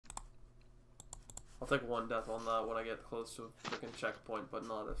I'll take one death on that when I get close to a freaking checkpoint, but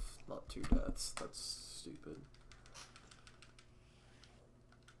not two deaths. That's stupid.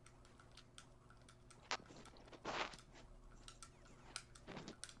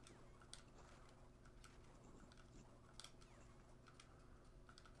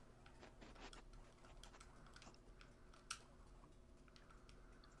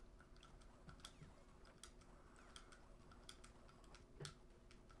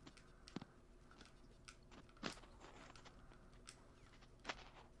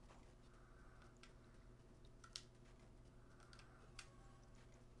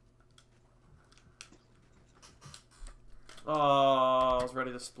 Oh, I was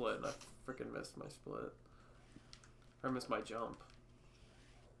ready to split and I freaking missed my split. Or missed my jump.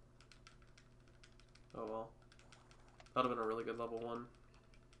 Oh well. That would have been a really good level 1.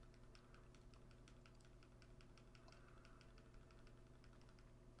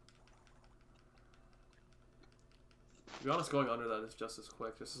 To be honest, going under that is just as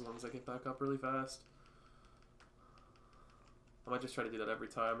quick, just as long as I get back up really fast. I might just try to do that every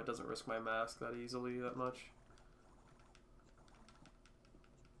time. It doesn't risk my mask that easily that much.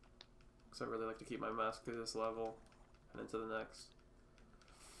 Because I really like to keep my mask through this level and into the next.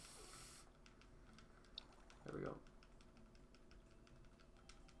 There we go.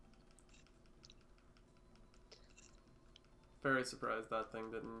 Very surprised that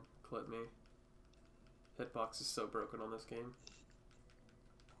thing didn't clip me. Hitbox is so broken on this game.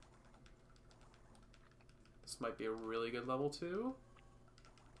 This might be a really good level 2.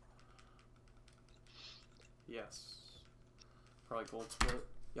 Yes. Probably gold split.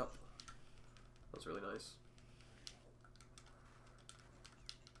 Yep. That was really nice.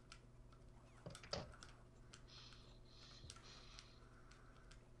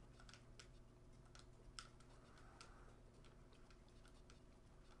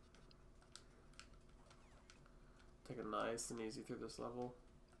 Take it nice and easy through this level.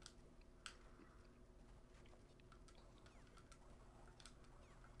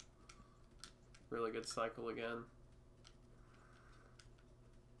 Really good cycle again.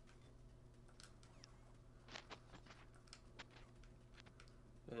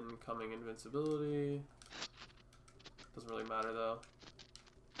 Incoming invincibility. Doesn't really matter though.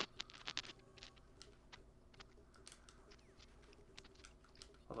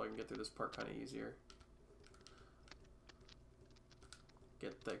 Although I can get through this part kind of easier.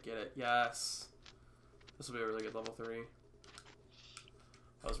 Get it. Yes! This will be a really good level 3.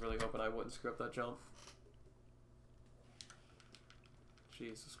 I was really hoping I wouldn't screw up that jump.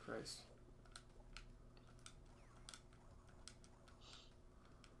 Jesus Christ.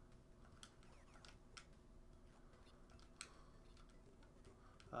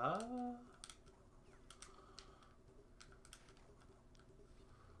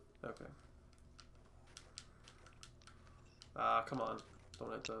 Okay. Come on.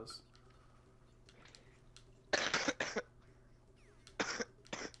 Don't hit those.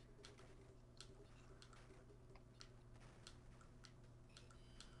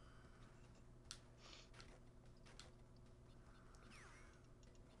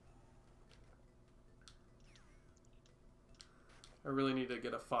 I really need to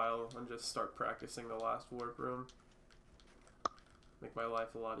get a file and just start practicing the last warp room. Make my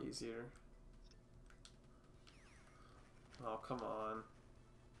life a lot easier. Oh, come on.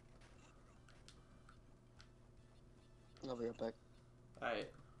 I'll be right back. Alright.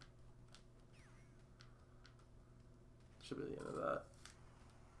 Should be the end of that.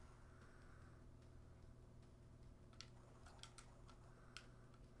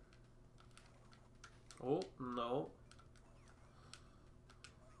 Oh, no.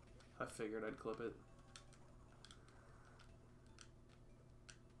 I figured I'd clip it.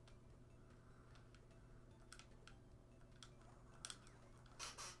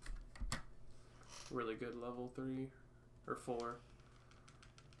 Really good level 3 or 4.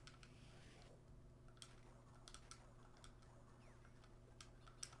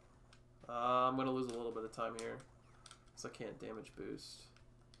 I'm gonna lose a little bit of time here, because I can't damage boost.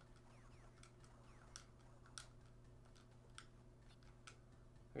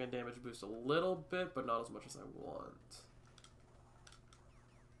 I can damage boost a little bit, but not as much as I want.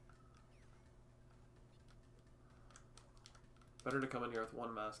 Better to come in here with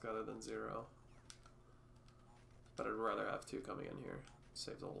 1 mask other than 0. But I'd rather have 2 coming in here.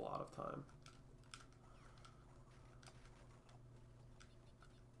 Saves a lot of time.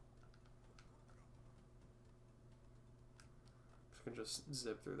 I can just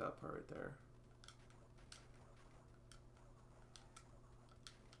zip through that part right there.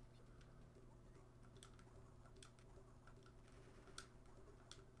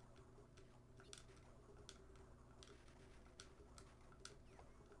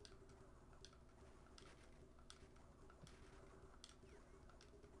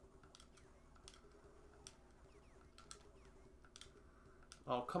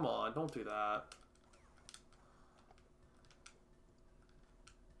 Oh, come on. Don't do that.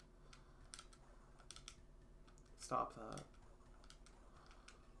 Stop that.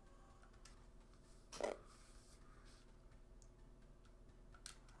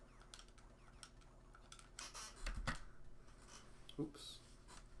 Oops.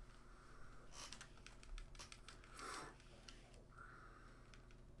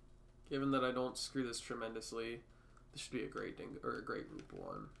 Given that I don't screw this tremendously, this should be a great or a great group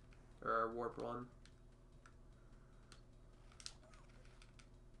one, or a warp one.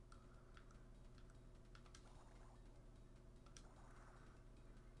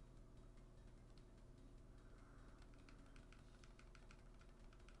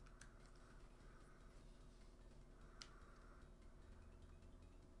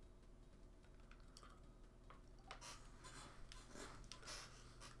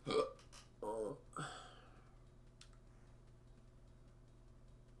 Oh.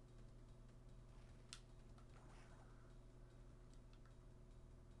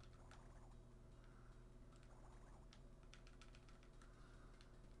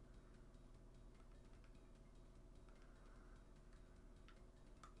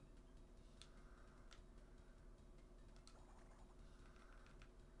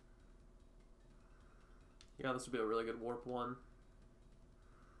 Yeah, this would be a really good warp one.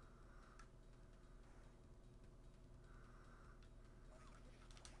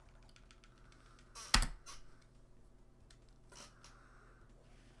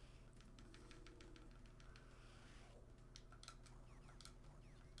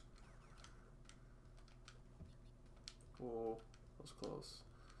 Oh, that was close.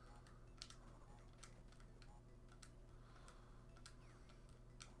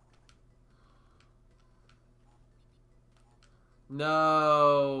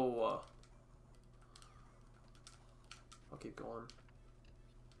 No! I'll keep going.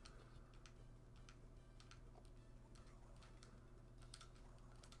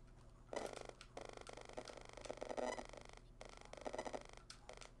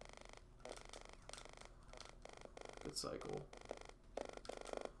 Good cycle.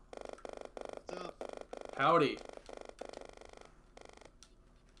 What's up? Howdy.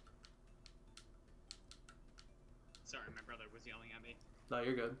 Sorry, my brother was yelling at me. No,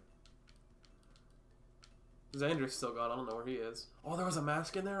 you're good. Xander's still gone. I don't know where he is. Oh, there was a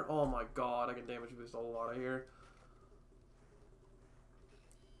mask in there? Oh my god, I can damage boost a lot of here.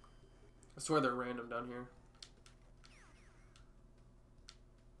 I swear they're random down here.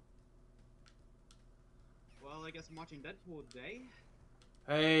 Well, I guess I'm watching Deadpool today.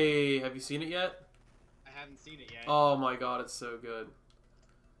 Hey, have you seen it yet? I haven't seen it yet. Oh my god, it's so good.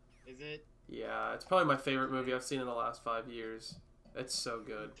 Is it? Yeah, it's probably my favorite movie I've seen in the last 5 years. It's so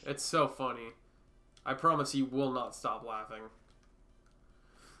good. It's so funny. I promise you will not stop laughing.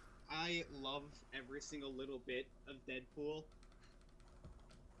 I love every single little bit of Deadpool.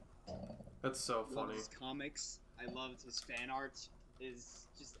 That's so I love funny. his comics. I loved his fan art. His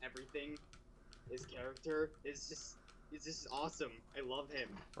just everything. His character is just awesome. I love him.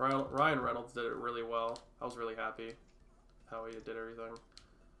 Ryan Reynolds did it really well. I was really happy how he did everything.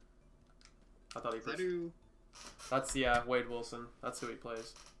 I thought he... That's, yeah, Wade Wilson. That's who he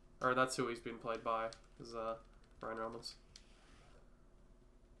plays. Or that's who he's being played by, is Ryan Reynolds.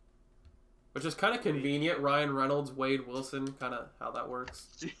 Which is kind of convenient, Ryan Reynolds, Wade Wilson, kind of how that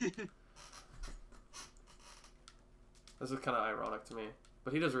works. This is kind of ironic to me.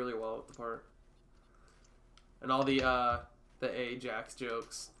 But he does really well with the part. And all the Ajax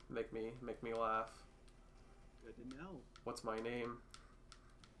jokes make me laugh. Good to know. What's my name?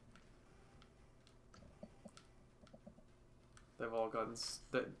 They've all gotten...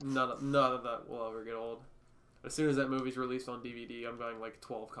 None of that will ever get old. As soon as that movie's released on DVD, I'm buying like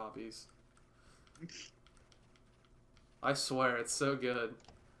 12 copies. I swear, it's so good.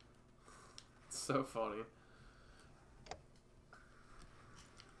 It's so funny.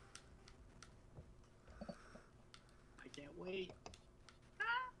 I can't wait.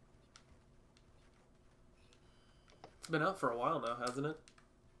 It's been out for a while now, hasn't it?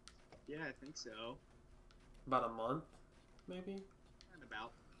 Yeah, I think so. About a month, maybe? And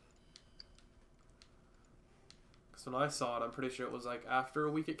about. Because when I saw it, I'm pretty sure it was like after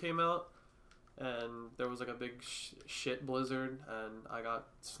a week it came out. And there was like a big shit blizzard, and I got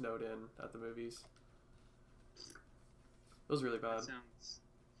snowed in at the movies. It was really bad. That sounds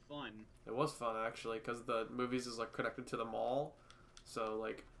fun. It was fun, actually, because the movies is like connected to the mall. So,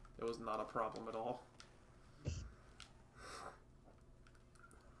 like, it was not a problem at all.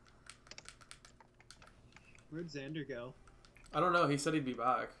 Where'd Xander go? I don't know. He said he'd be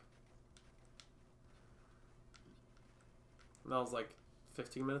back. And that was like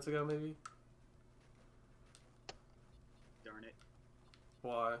 15 minutes ago, maybe? Darn it.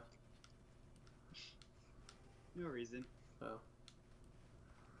 Why? No reason. Oh.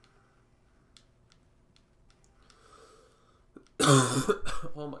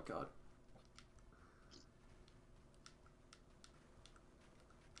 Oh my god.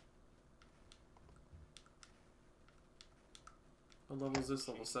 What level is this?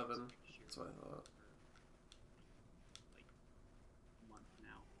 Level 7? That's what I thought. Like, a month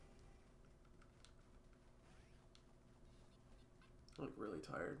now. I'm like really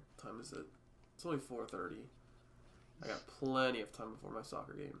tired. What time is it? It's only 4:30. I got plenty of time before my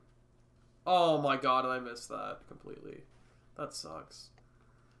soccer game. Oh my god, I missed that completely. That sucks.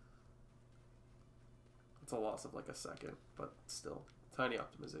 It's a loss of like a second, but still. Tiny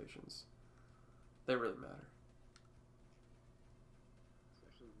optimizations. They really matter.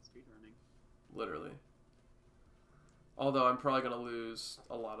 Especially in speedrunning. Literally. Although I'm probably going to lose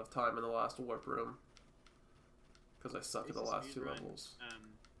a lot of time in the last warp room. Because I suck at the last two levels.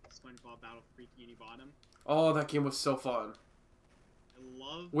 SpongeBob Battle for Bikini Bottom. Oh, that game was so fun. I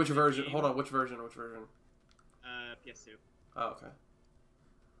love Which version? game. Hold on, which version? Which version? PS2. Oh, okay.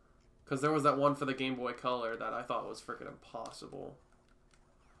 Because there was that one for the Game Boy Color that I thought was freaking impossible.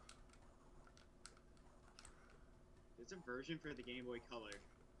 There's a version for the Game Boy Color.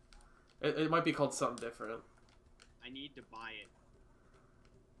 It might be called something different. I need to buy it.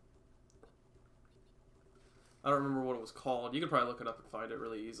 I don't remember what it was called. You could probably look it up and find it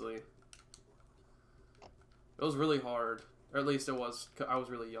really easily. It was really hard. Or at least it was. I was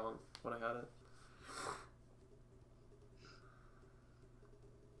really young when I had it.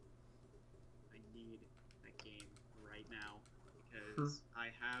 I need that game right now. Because I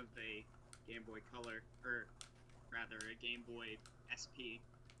have a Game Boy Color. Or, rather, a Game Boy SP.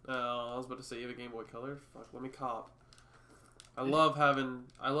 Oh, I was about to say, you have a Game Boy Color? Fuck, let me cop. I love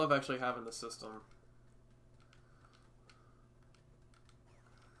actually having the system.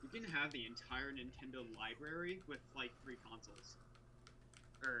 You can have the entire Nintendo library with like 3 consoles.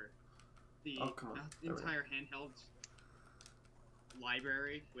 Or the entire handheld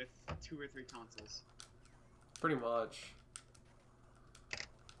library with 2 or 3 consoles. Pretty much.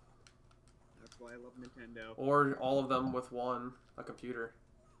 That's why I love Nintendo. Or all of them with a computer.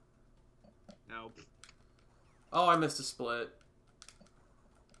 No. Oh, I missed a split.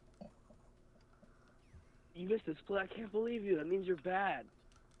 You missed a split? I can't believe you. That means you're bad.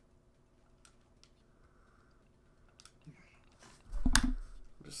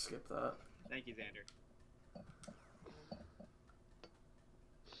 Just skip that. Thank you, Xander.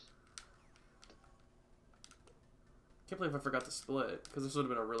 Can't believe I forgot to split, because this would have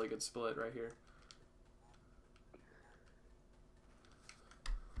been a really good split right here.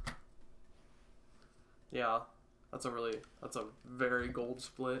 Yeah, that's a very gold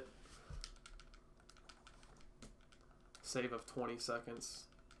split. Save of 20 seconds.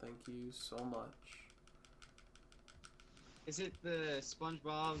 Thank you so much. Is it the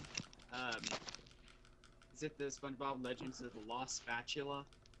SpongeBob, is it the SpongeBob Legends of the Lost Spatula?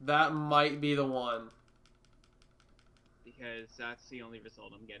 That might be the one. Because that's the only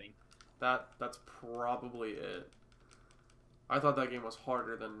result I'm getting. That's probably it. I thought that game was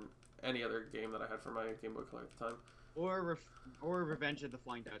harder than any other game that I had for my Game Boy Color at the time. Or Revenge of the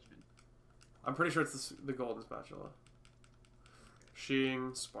Flying Dutchman. I'm pretty sure it's the golden spatula.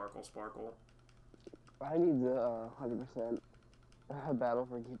 Shing, sparkle, sparkle. I need the 100% battle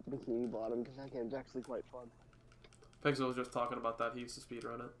for Bikini Bottom because that game's actually quite fun. Pixel was just talking about that. He used to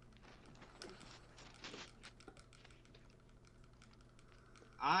speedrun it.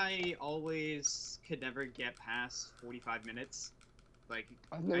 I always could never get past 45 minutes. Like,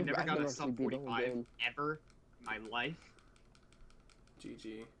 I never got a sub 45 ever in my life.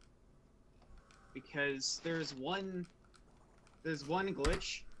 GG. Because there's one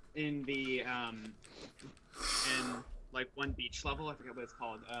glitch in the in like one beach level, I forget what it's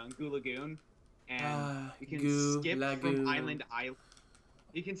called, Goo Lagoon, and you can skip from island to island.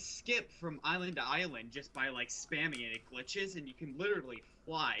 You can skip from island to island just by like spamming it. It glitches, and you can literally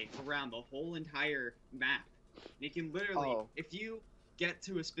fly around the whole entire map. And you can literally, if you get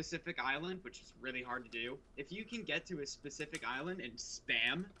to a specific island, which is really hard to do, if you can get to a specific island and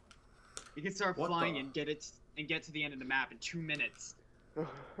spam, you can start flying and get to the end of the map in 2 minutes.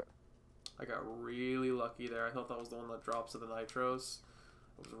 I got really lucky there. I thought that was the one that drops to the nitros.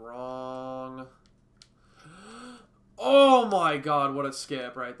 I was wrong. Oh my god, what a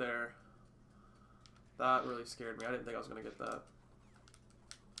skip right there. That really scared me. I didn't think I was going to get that.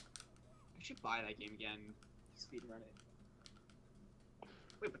 I should buy that game again. Speedrun it.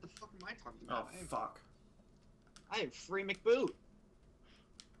 Wait, what the fuck am I talking about? Oh, fuck. I have free McBoot.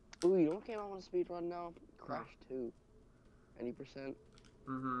 Ooh, you know what game I want to speedrun now? Crash 2. Any percent?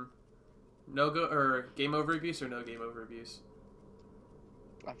 Mm-hmm. No go or game over abuse or no game over abuse?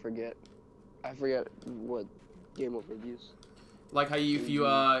 I forget. I forget what game over abuse. Like how you,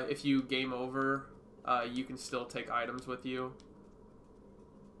 if you game over, you can still take items with you.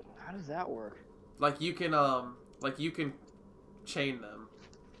 How does that work? Like you can chain them.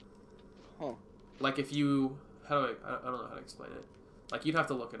 Huh. Like if you, I don't know how to explain it. Like you'd have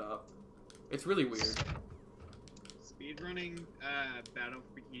to look it up. It's really weird. Speedrunning Battle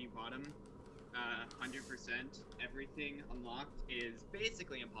for Bikini Bottom, 100%, everything unlocked is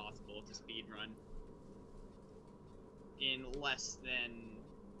basically impossible to speedrun in less than,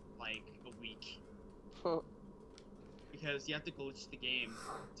 like, a week. Huh. Because you have to glitch the game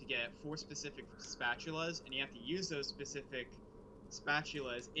to get 4 specific spatulas, and you have to use those specific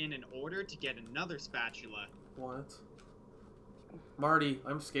spatulas in an order to get another spatula. What? Marty,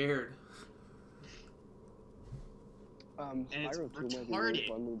 I'm scared. And it's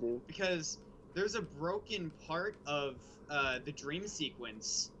retarded because there's a broken part of the dream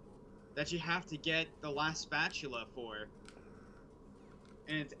sequence that you have to get the last spatula for,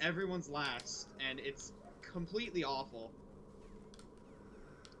 and it's everyone's last, and it's completely awful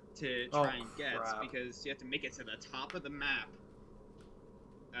to try and get because you have to make it to the top of the map,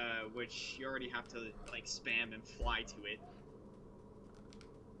 which you already have to like spam and fly to it.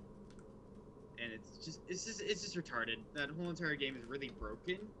 And it's just retarded. That whole entire game is really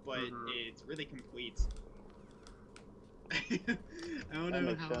broken, but it's really complete. I don't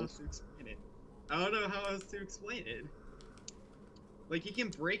know how else to explain it. I don't know how else to explain it. Like you can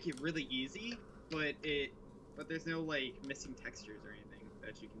break it really easy, but there's no like missing textures or anything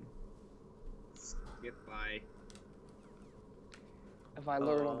that you can skip by. If I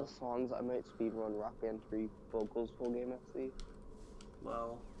learn all the songs, I might speedrun Rock Band 3 vocals full game FC.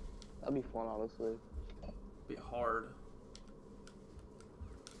 Well. That'd be fun, honestly. Be hard.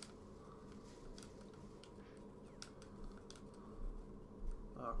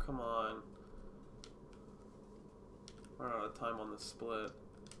 Oh, come on. We're out of time on this split.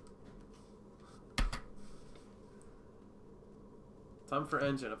 Time for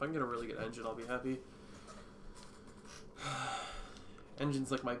engine. If I can get a really good engine, I'll be happy.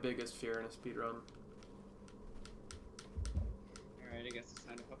 Engine's like my biggest fear in a speedrun. Alright, I guess it's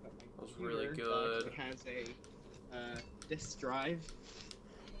time to hook up my That was really good. It has a disk drive.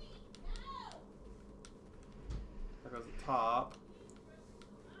 There goes the top.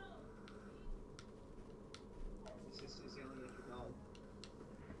 This is the only issue dog.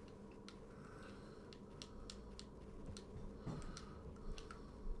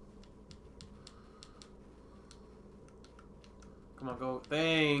 Come on, go.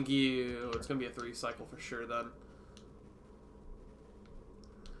 Thank you. It's gonna be a 3 cycle for sure then.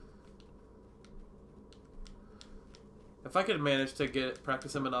 If I could manage to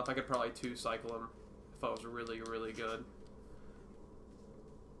practice him enough, I could probably 2 cycle him if I was really, really good.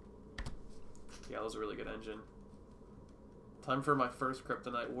 Yeah, that was a really good engine. Time for my first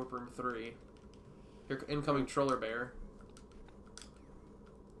Kryptonite Warp Room 3. Here, incoming Troller Bear.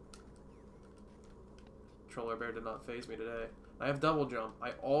 Troller Bear did not phase me today. I have double jump.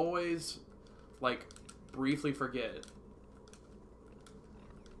 I always, like, briefly forget.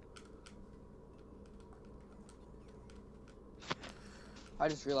 I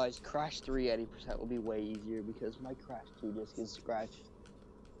just realized Crash 3 80% will be way easier because my Crash 2 disc is scratched.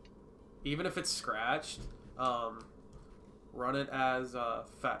 Even if it's scratched, run it as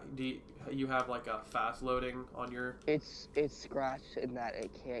do you have like a fast loading on your? It's scratched in that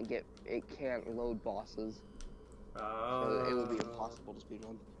it can't load bosses. So it will be impossible to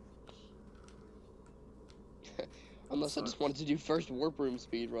speedrun. Unless I just wanted to do first warp room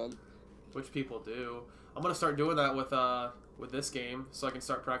speedrun. Which people do. I'm gonna start doing that with this game, so I can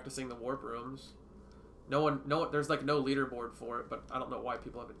start practicing the warp rooms. There's like no leaderboard for it, but I don't know why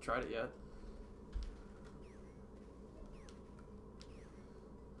people haven't tried it yet.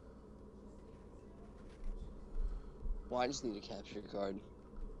 Well, I just need a capture card.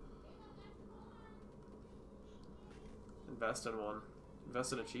 Invest in one.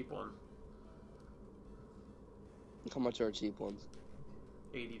 Invest in a cheap one. How much are cheap ones?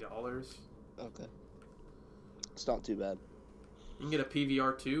 $80. Okay. It's not too bad. You can get a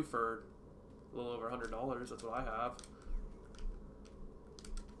PVR2 for a little over $100. That's what I have.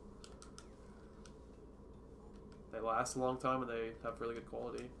 They last a long time and they have really good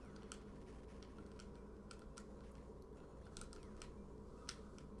quality.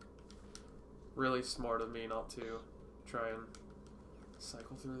 Really smart of me not to try and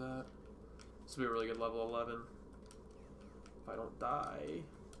cycle through that. This will be a really good level 11. If I don't die.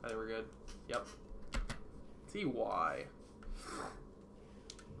 I think we're good. Yep. TY.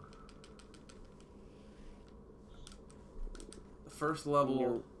 The first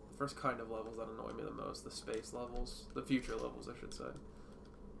level, first kind of levels that annoy me the most, the space levels. The future levels, I should say.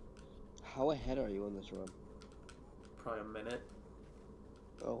 How ahead are you on this run? Probably a minute.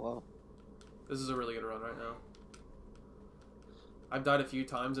 Oh, wow. This is a really good run right now. I've died a few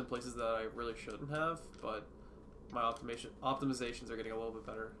times in places that I really shouldn't have, but my optimizations are getting a little bit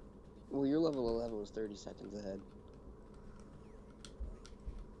better. Well, your level 11 was 30 seconds ahead.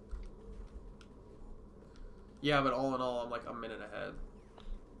 Yeah, but all in all, I'm like a minute ahead.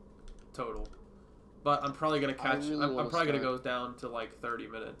 Total. But I'm probably going to catch... I'm probably going to go down to like 30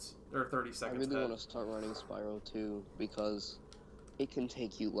 minutes. Or 30 seconds I really want to start running Spyro 2 because it can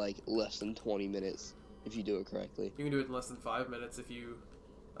take you like less than 20 minutes if you do it correctly. You can do it in less than 5 minutes if you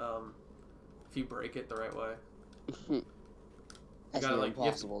break it the right way. That's gotta, not like,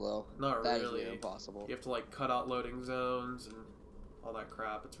 impossible, though. Not that really. Is near impossible. You have to like cut out loading zones and all that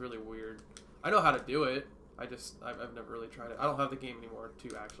crap. It's really weird. I know how to do it. I've never really tried it. I don't have the game anymore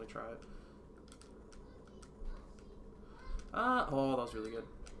to actually try it. Oh, that was really good.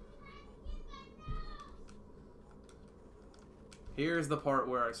 Here's the part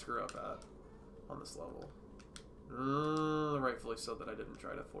where I screw up at on this level. Rightfully so that I didn't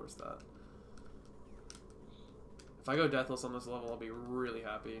try to force that. If I go deathless on this level, I'll be really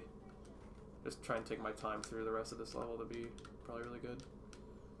happy. Just try and take my time through the rest of this level to be probably really good.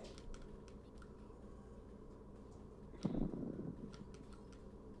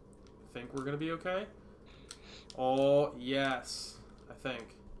 Think we're gonna be okay? Oh, yes. I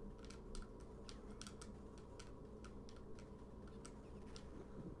think.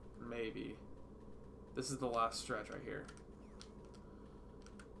 Maybe. This is the last stretch right here.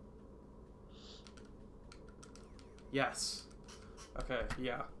 Yes. Okay,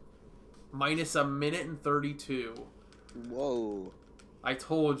 yeah. Minus a minute and 32. Whoa. I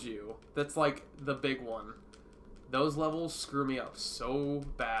told you. That's like the big one. Those levels screw me up so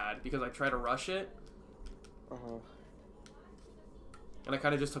bad because I try to rush it. Uh-huh. And I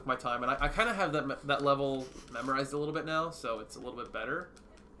kind of just took my time. And I kind of have that level memorized a little bit now, so it's a little bit better.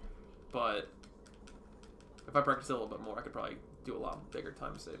 But if I practice it a little bit more, I could probably do a lot bigger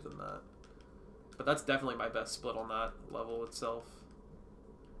time save than that. But that's definitely my best split on that level itself.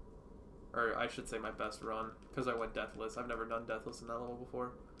 Or I should say my best run, because I went deathless. I've never done deathless in that level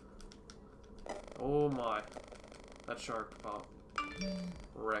before. Oh my. That shark pop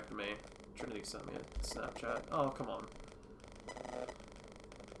wrecked me. Trinity sent me a Snapchat. Oh, come on.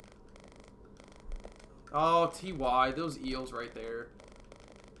 Oh, TY, those eels right there.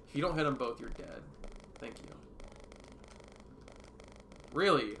 If you don't hit them both, you're dead. Thank you.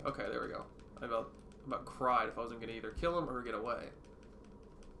 Really? Okay, there we go. I about cried if I wasn't going to either kill him or get away.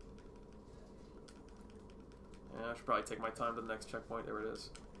 Yeah, I should probably take my time to the next checkpoint. There it is.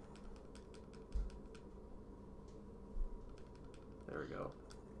 There we go.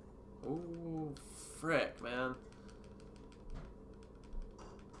 Ooh, frick, man.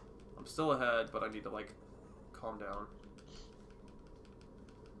 I'm still ahead, but I need to, like, calm down.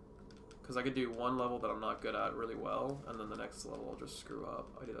 Because I could do one level that I'm not good at really well, and then the next level I'll just screw up.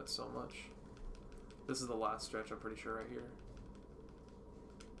 I do that so much. This is the last stretch, I'm pretty sure, right here.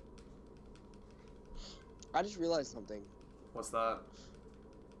 I just realized something. What's that?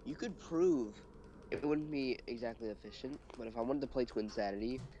 You could prove it wouldn't be exactly efficient, but if I wanted to play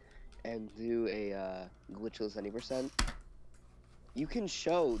Twinsanity and do a glitchless any %, you can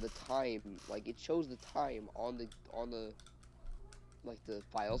show the time. Like it shows the time on the like the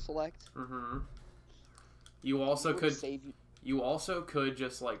file select. Mm-hmm. You also could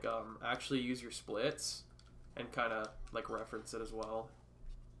just like actually use your splits and kind of like reference it as well.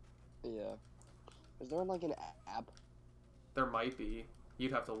 Yeah. Is there like an app? There might be.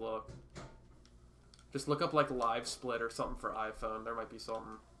 You'd have to look. Just look up like live split or something for iPhone. There might be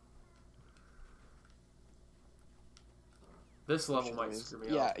something. This level might screw me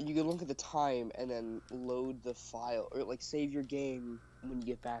up. Yeah, you can look at the time and then load the file or like save your game when you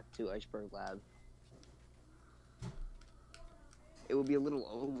get back to Iceberg Lab. It would be a little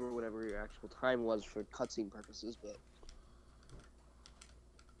over whatever your actual time was for cutscene purposes, but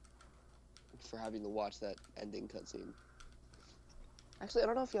for having to watch that ending cutscene. Actually, I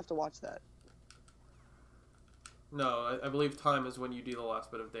don't know if you have to watch that. No, I believe time is when you do the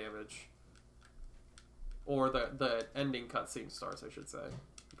last bit of damage. Or the ending cutscene starts, I should say.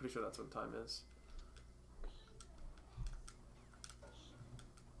 I'm pretty sure that's what time is.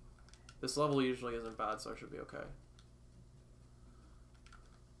 This level usually isn't bad, so I should be okay.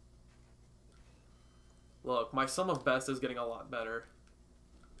 Look, my sum of best is getting a lot better.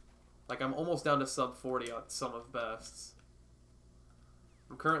 Like, I'm almost down to sub 40 on some of bests.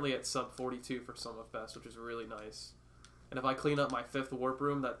 I'm currently at sub 42 for some of best, which is really nice. And if I clean up my 5th warp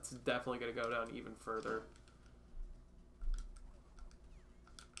room, that's definitely going to go down even further.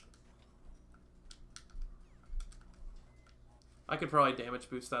 I could probably damage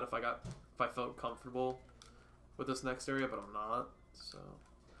boost that if I felt comfortable with this next area, but I'm not. So,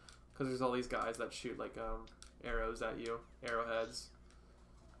 because there's all these guys that shoot like arrows at you, arrowheads.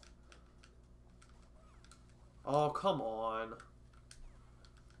 Oh, come on.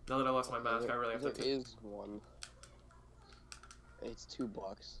 Now that I lost my mask, I really have to... There is one. It's $2.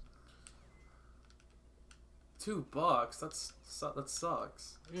 $2? That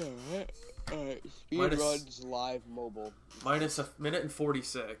sucks. Yeah. Speedrun's live mobile. Minus a minute and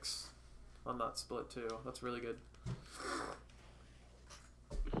 46 on that split too. That's really good.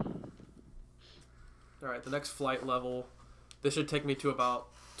 Alright, the next flight level. This should take me to about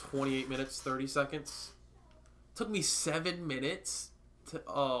 28 minutes, 30 seconds. Took me 7 minutes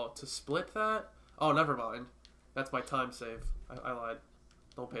to split that? Oh, never mind. That's my time save. I lied.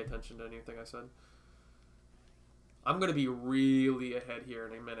 Don't pay attention to anything I said. I'm going to be really ahead here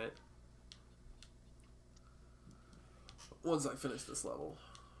in a minute. Once I finish this level.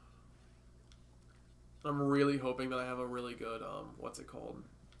 I'm really hoping that I have a really good, what's it called?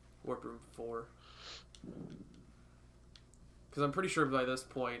 Warp Room 4. Because I'm pretty sure by this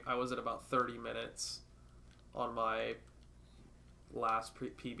point I was at about 30 minutes on my last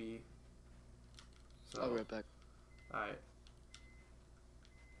PB. So, I'll be right back. Alright.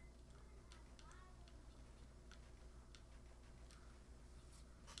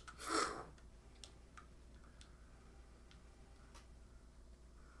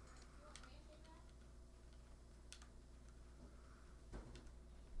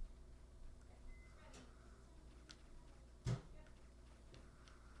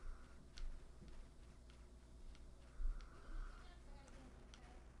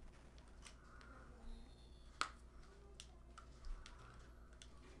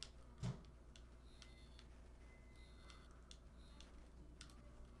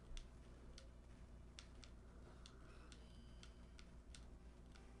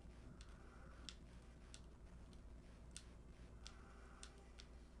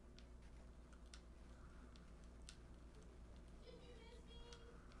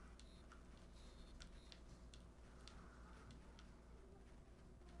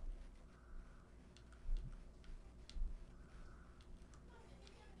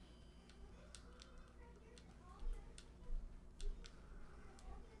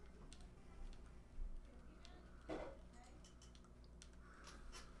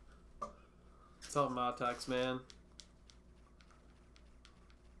 What's up, Motax, man?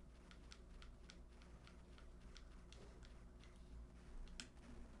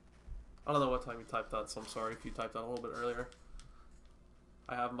 I don't know what time you typed that, so I'm sorry if you typed that a little bit earlier.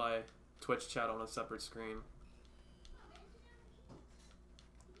 I have my Twitch chat on a separate screen.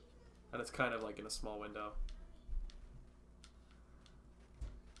 And it's kind of like in a small window.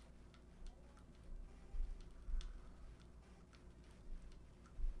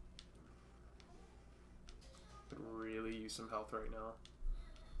 Could really use some health right now.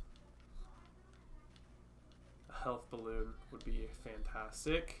 A health balloon would be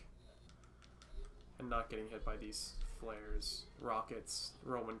fantastic. And not getting hit by these flares, rockets,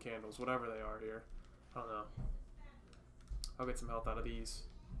 Roman candles, whatever they are here. I don't know. I'll get some health out of these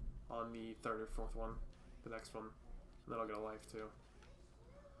on the 3rd or 4th one, the next one. And then I'll get a life too.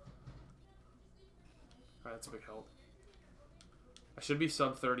 Alright, that's a big help. I should be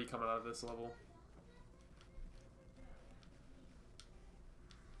sub 30 coming out of this level.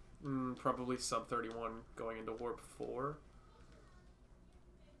 Probably sub 31 going into warp 4.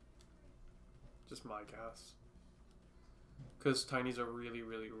 Just my guess. Because Tiny's a really,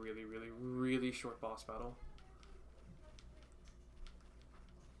 really, really, really, really short boss battle.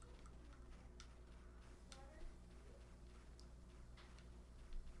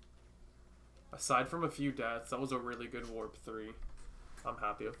 Aside from a few deaths, that was a really good warp 3. I'm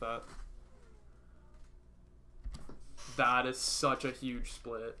happy with that. That is such a huge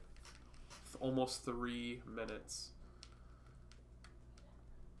split. Almost 3 minutes.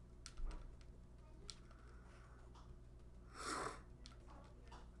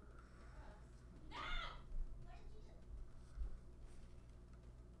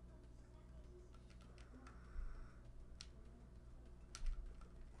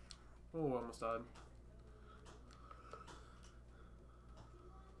 Oh, almost died.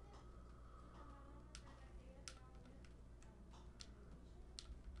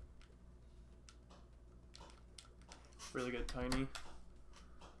 Really good, Tiny.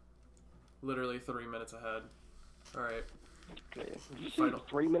 Literally 3 minutes ahead. Alright. Final.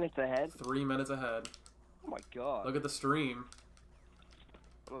 3 minutes ahead? 3 minutes ahead. Oh my god. Look at the stream.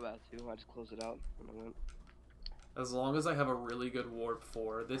 I'm about to. I just closed it out. As long as I have a really good warp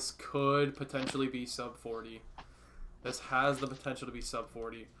 4, this could potentially be sub 40. This has the potential to be sub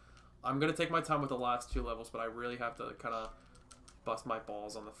 40. I'm going to take my time with the last 2 levels, but I really have to kind of bust my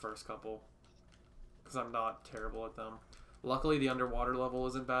balls on the first couple. Because I'm not terrible at them. Luckily, the underwater level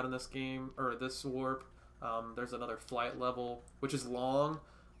isn't bad in this game, or this warp. There's another flight level, which is long,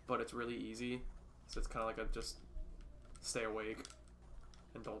 but it's really easy. So it's kind of like a just stay awake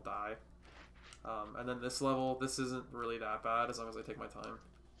and don't die. And then this level, this isn't really that bad as long as I take my time.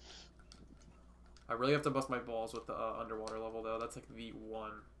 I really have to bust my balls with the underwater level, though. That's like the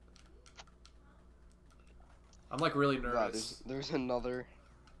one. I'm like really nervous. There's another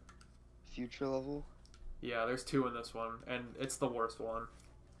future level. Yeah, there's 2 in this one, and it's the worst one.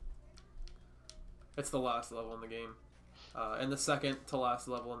 It's the last level in the game. And the second to last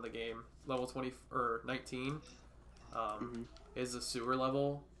level in the game, level 20 or 19, is a sewer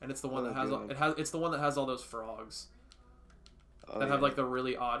level, and it's the one that has it's the one that has all those frogs that have like the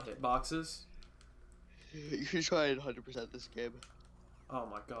really odd hitboxes. You should try and 100% this game. Oh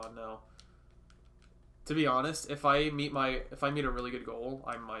my god, no. To be honest, if I meet a really good goal,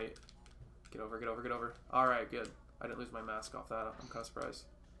 I might get over. All right, good. I didn't lose my mask off that. I'm kind of surprised.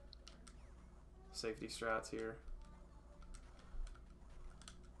 Safety strats here.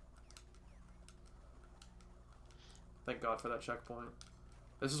 Thank God for that checkpoint.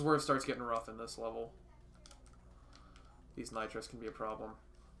 This is where it starts getting rough in this level. These nitros can be a problem.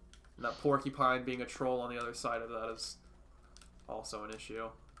 And that porcupine being a troll on the other side of that is also an issue.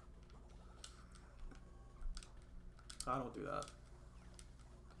 I don't do that.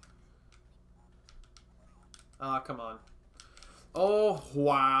 Ah, come on. Oh,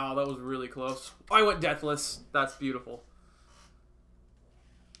 wow. That was really close. I went deathless. That's beautiful.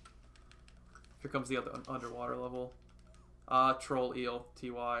 Here comes the other underwater level. Troll Eel,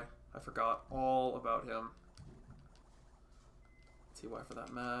 TY. I forgot all about him. TY for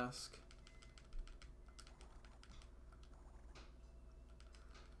that mask.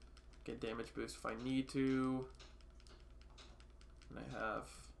 Get damage boost if I need to. And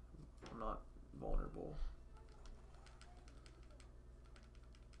I'm not vulnerable.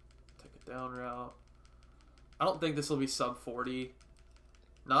 Take a down route. I don't think this will be sub 40.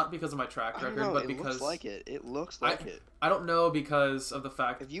 Not because of my track record, but because... It looks like it. It looks like it. I don't know because of the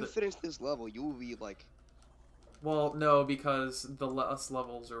fact if you finish this level, you will be like... Well, no, because the last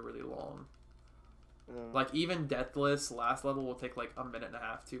levels are really long. Like, even Deathless, last level will take like 1.5 minutes,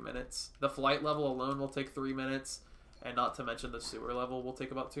 2 minutes. The flight level alone will take 3 minutes. And not to mention the sewer level will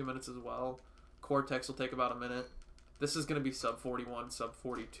take about 2 minutes as well. Cortex will take about 1 minute. This is going to be sub 41, sub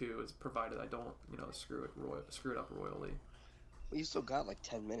 42, is provided I don't, screw it up royally. Well, you still got like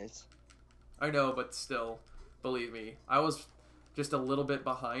 10 minutes. I know, but still, believe me, I was just a little bit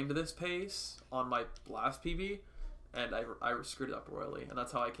behind this pace on my last PB, and I screwed it up royally, and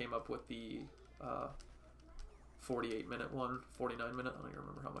that's how I came up with the 48-minute one, 49-minute. I don't even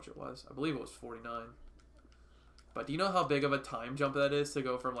remember how much it was. I believe it was 49. But do you know how big of a time jump that is to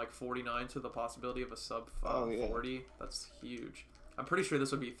go from like 49 to the possibility of a sub 40? That's huge. I'm pretty sure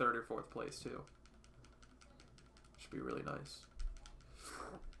this would be 3rd or 4th place too. Should be really nice.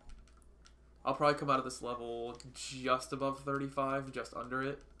 I'll probably come out of this level just above 35, just under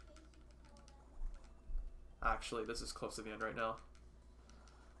it. Actually, this is close to the end right now.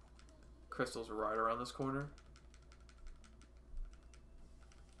 Crystal's right around this corner.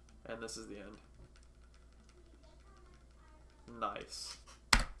 And this is the end. Nice.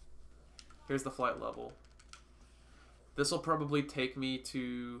 Here's the flight level. This will probably take me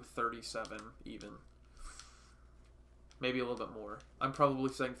to 37 even. Maybe a little bit more. I'm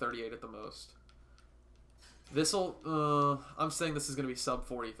probably saying 38 at the most. This'll, I'm saying this is going to be sub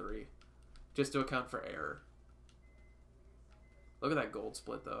 43. Just to account for error. Look at that gold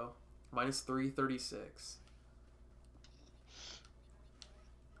split though. Minus 336.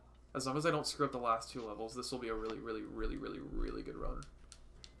 As long as I don't screw up the last 2 levels, this will be a really, really, really, really, really good run.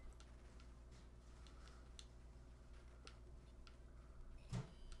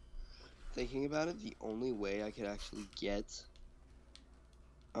 Thinking about it, the only way I could actually get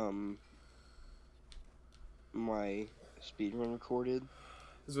my speedrun recorded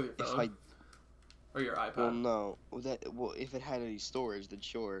is with your phone? Or your iPad? Well, no. Well, if it had any storage, then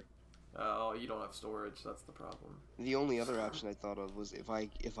sure. Oh, you don't have storage. That's the problem. The only other option I thought of was if I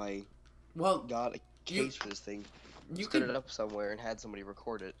got a case for this thing, set it up somewhere and had somebody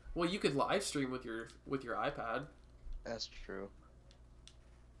record it. Well, you could live stream with your iPad. That's true.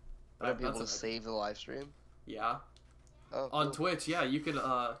 Are people to save the live stream? Yeah. Oh, on cool. Twitch, yeah, you can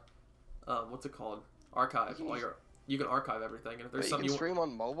what's it called? Archive all your. You can archive everything, and if there's something you can stream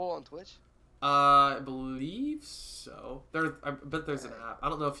on mobile on Twitch. I believe so. I bet there's an app. I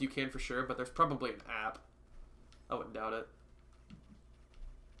don't know if you can for sure, but there's probably an app. I wouldn't doubt it.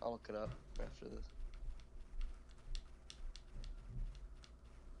 I'll look it up after this.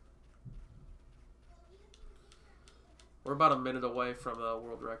 We're about a minute away from the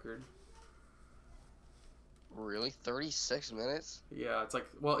world record. Really? 36 minutes? Yeah, it's like,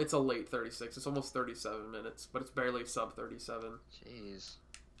 well, it's a late 36. It's almost 37 minutes, but it's barely sub 37. Jeez.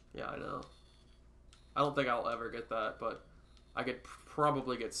 Yeah, I know. I don't think I'll ever get that, but I could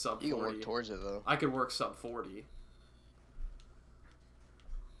probably get sub 40. You can work towards it, though. I could work sub 40.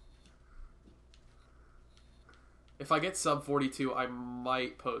 If I get sub 42, I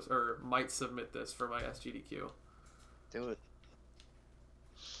might post, or might submit this for my SGDQ. Do it.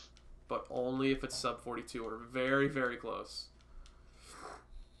 But only if it's sub 42. We're very, very close.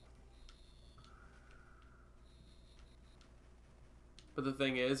 But the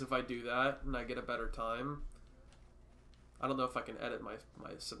thing is, if I do that and I get a better time, I don't know if I can edit my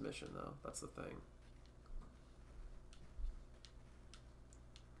submission, though. That's the thing.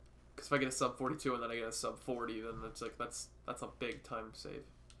 Because if I get a sub 42 and then I get a sub 40, then it's like that's a big time save.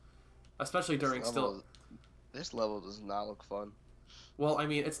 Especially during This level does not look fun. Well, I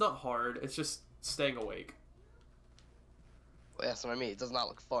mean, it's not hard. It's just staying awake. Well, that's what I mean. It does not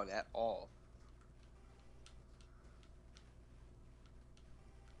look fun at all.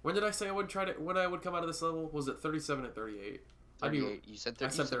 When did I say I would try to? When I would come out of this level? Was it 37 and 38? 38. You said 38.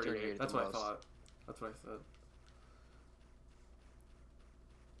 I said 38. That's what I thought. That's what I said.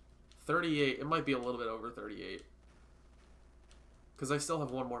 38. It might be a little bit over 38. Because I still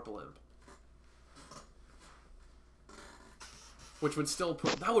have one more blimp. Which would still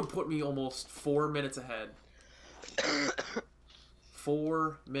put... That would put me almost 4 minutes ahead.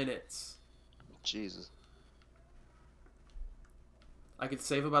 4 minutes. Jesus. I could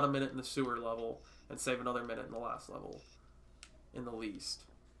save about a minute in the sewer level and save another minute in the last level. In the least.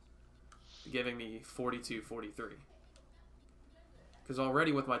 Giving me 42, 43. Because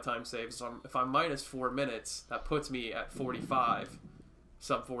already with my time saves, so if I'm minus 4 minutes, that puts me at 45.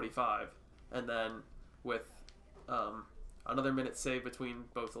 Sub 45. And then with... another minute save between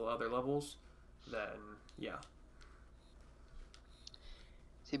both the other levels, then yeah.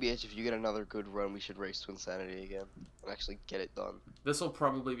 TBH, if you get another good run, we should race to Insanity again and actually get it done. This will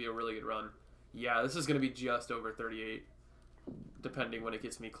probably be a really good run. Yeah, this is going to be just over 38, depending when it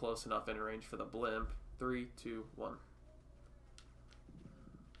gets me close enough in range for the blimp. 3, 2, 1.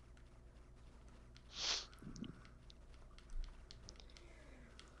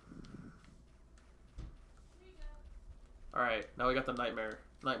 Alright, now we got the nightmare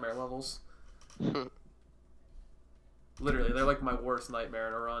levels. Literally, they're like my worst nightmare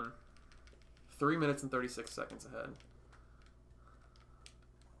in a run. 3 minutes and 36 seconds ahead.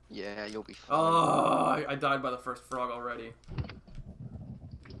 Yeah, you'll be fine. Oh, I died by the first frog already.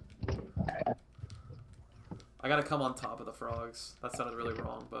 I gotta come on top of the frogs. That sounded really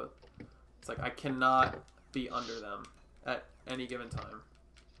wrong, but it's like I cannot be under them at any given time.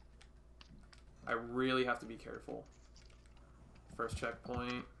 I really have to be careful. First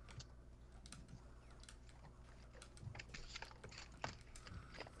checkpoint.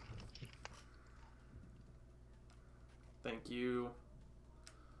 Thank you.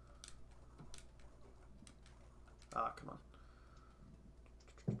 Ah, come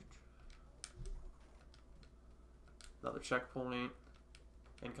on. Another checkpoint.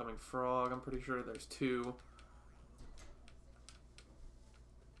 Incoming frog, I'm pretty sure there's 2.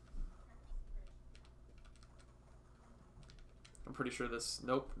 I'm pretty sure this...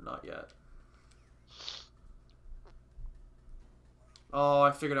 Nope, not yet. Oh,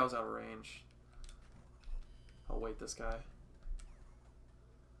 I figured I was out of range. I'll wait this guy.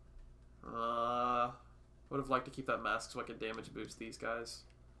 Would have liked to keep that mask so I could damage boost these guys.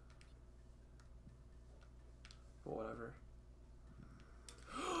 But whatever.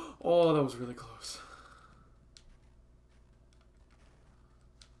 Oh, that was really close.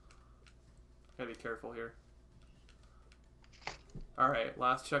 Gotta be careful here. Alright,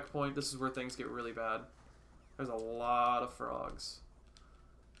 last checkpoint. This is where things get really bad. There's a lot of frogs.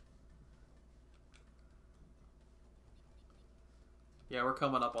 Yeah, we're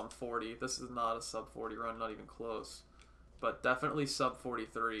coming up on 40. This is not a sub 40 run, not even close. But definitely sub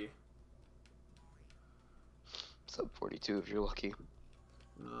 43. Sub 42 if you're lucky.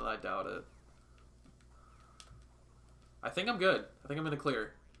 I doubt it. I think I'm good. I think I'm in the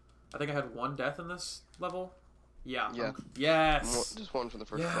clear. I think I had 1 death in this level. Yeah. Yeah. Yes. Just one for the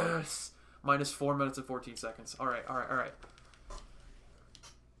first part. Yes. Minus 4 minutes and 14 seconds. All right.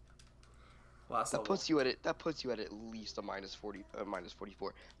 Last level. That puts you at least a minus 40, minus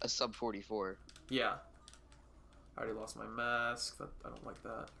 44, a sub 44. Yeah. I already lost my mask. I don't like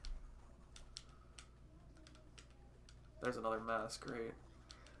that. There's another mask. Great.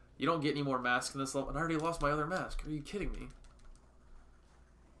 You don't get any more masks in this level, and I already lost my other mask. Are you kidding me?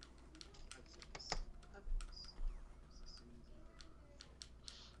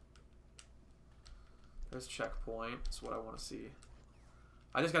 There's checkpoint. That's what I want to see.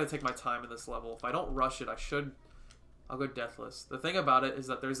 I just got to take my time in this level. If I don't rush it, I'll go deathless. The thing about it is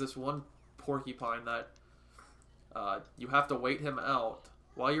that there's this one porcupine that you have to wait him out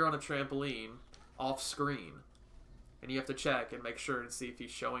while you're on a trampoline off screen. And you have to check and make sure and see if he's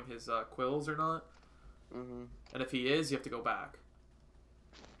showing his quills or not. Mm-hmm. And if he is, you have to go back.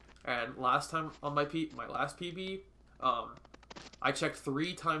 And last time on my last PB, I checked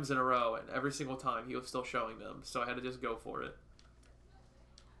 3 times in a row, and every single time he was still showing them. So I had to just go for it.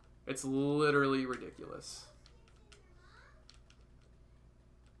 It's literally ridiculous.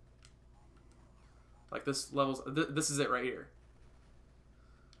 Like this level's this is it right here.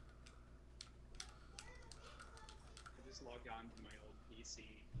 I just logged on to my old PC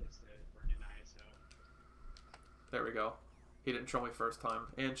just to burn an ISO. There we go. He didn't troll me first time.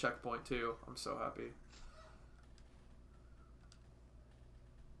 And checkpoint too. I'm so happy.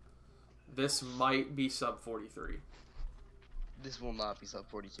 This might be sub 43. This will not be sub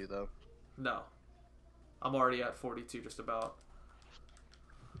 42 though. No. I'm already at 42 just about.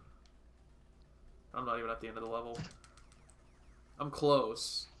 I'm not even at the end of the level. I'm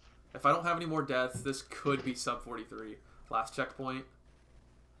close. If I don't have any more deaths, this could be sub 43. Last checkpoint.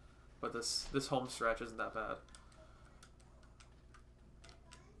 But this home stretch isn't that bad.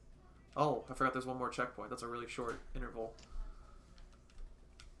 Oh, I forgot there's one more checkpoint. That's a really short interval.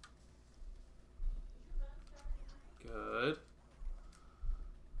 Good.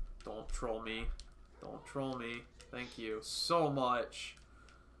 Don't troll me. Don't troll me. Thank you so much.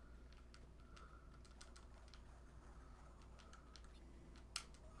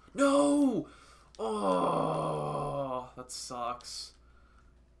 No! Oh, that sucks.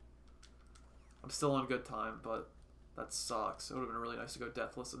 I'm still on good time, but that sucks. It would have been really nice to go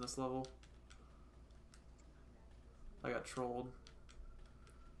deathless in this level. I got trolled.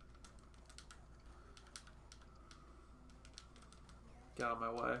 Get out of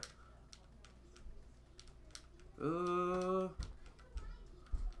my way.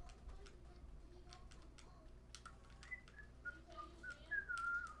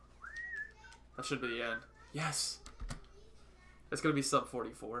 That should be the end. Yes! It's gonna be sub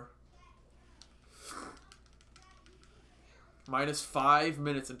 44. Minus 5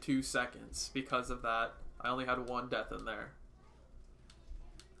 minutes and 2 seconds because of that. I only had 1 death in there.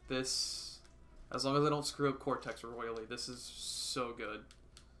 This, as long as I don't screw up Cortex royally, this is so good.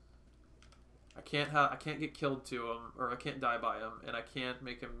 I can't get killed to him, or I can't die by him, and I can't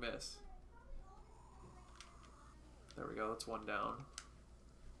make him miss. There we go, that's 1 down.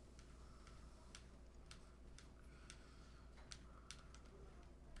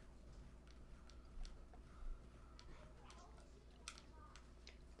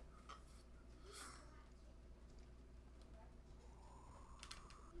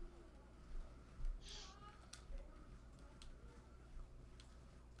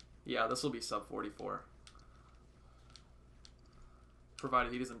 Yeah, this will be sub 44.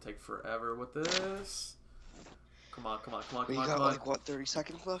 Provided he doesn't take forever with this. Come on. You got like, what, 30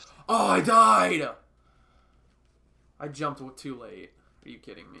 seconds left? Oh, I died! I jumped too late. Are you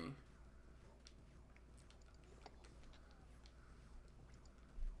kidding me?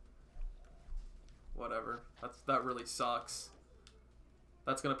 Whatever. That really sucks.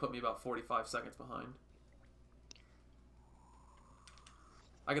 That's gonna put me about 45 seconds behind.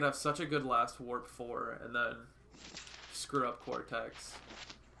 I could have such a good last warp 4 and then screw up Cortex.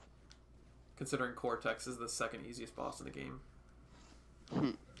 Considering Cortex is the 2nd easiest boss in the game.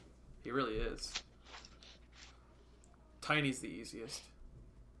 He really is. Tiny's the easiest.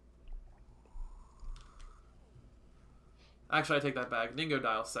 Actually, I take that back. Dingo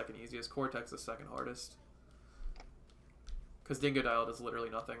Dial's 2nd easiest. Cortex is 2nd hardest. Because Dingo Dial does literally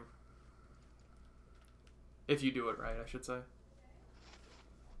nothing. If you do it right, I should say.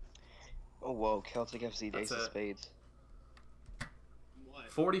 Oh, whoa. Celtic FC, Ace of Spades. What?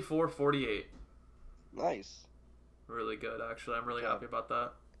 44-48. Nice. Really good, actually. I'm really happy about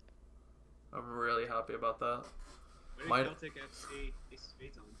that. I'm really happy about that. What did Celtic FC Ace of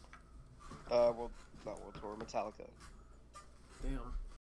Spades on? Well, not World Tour, Metallica. Damn.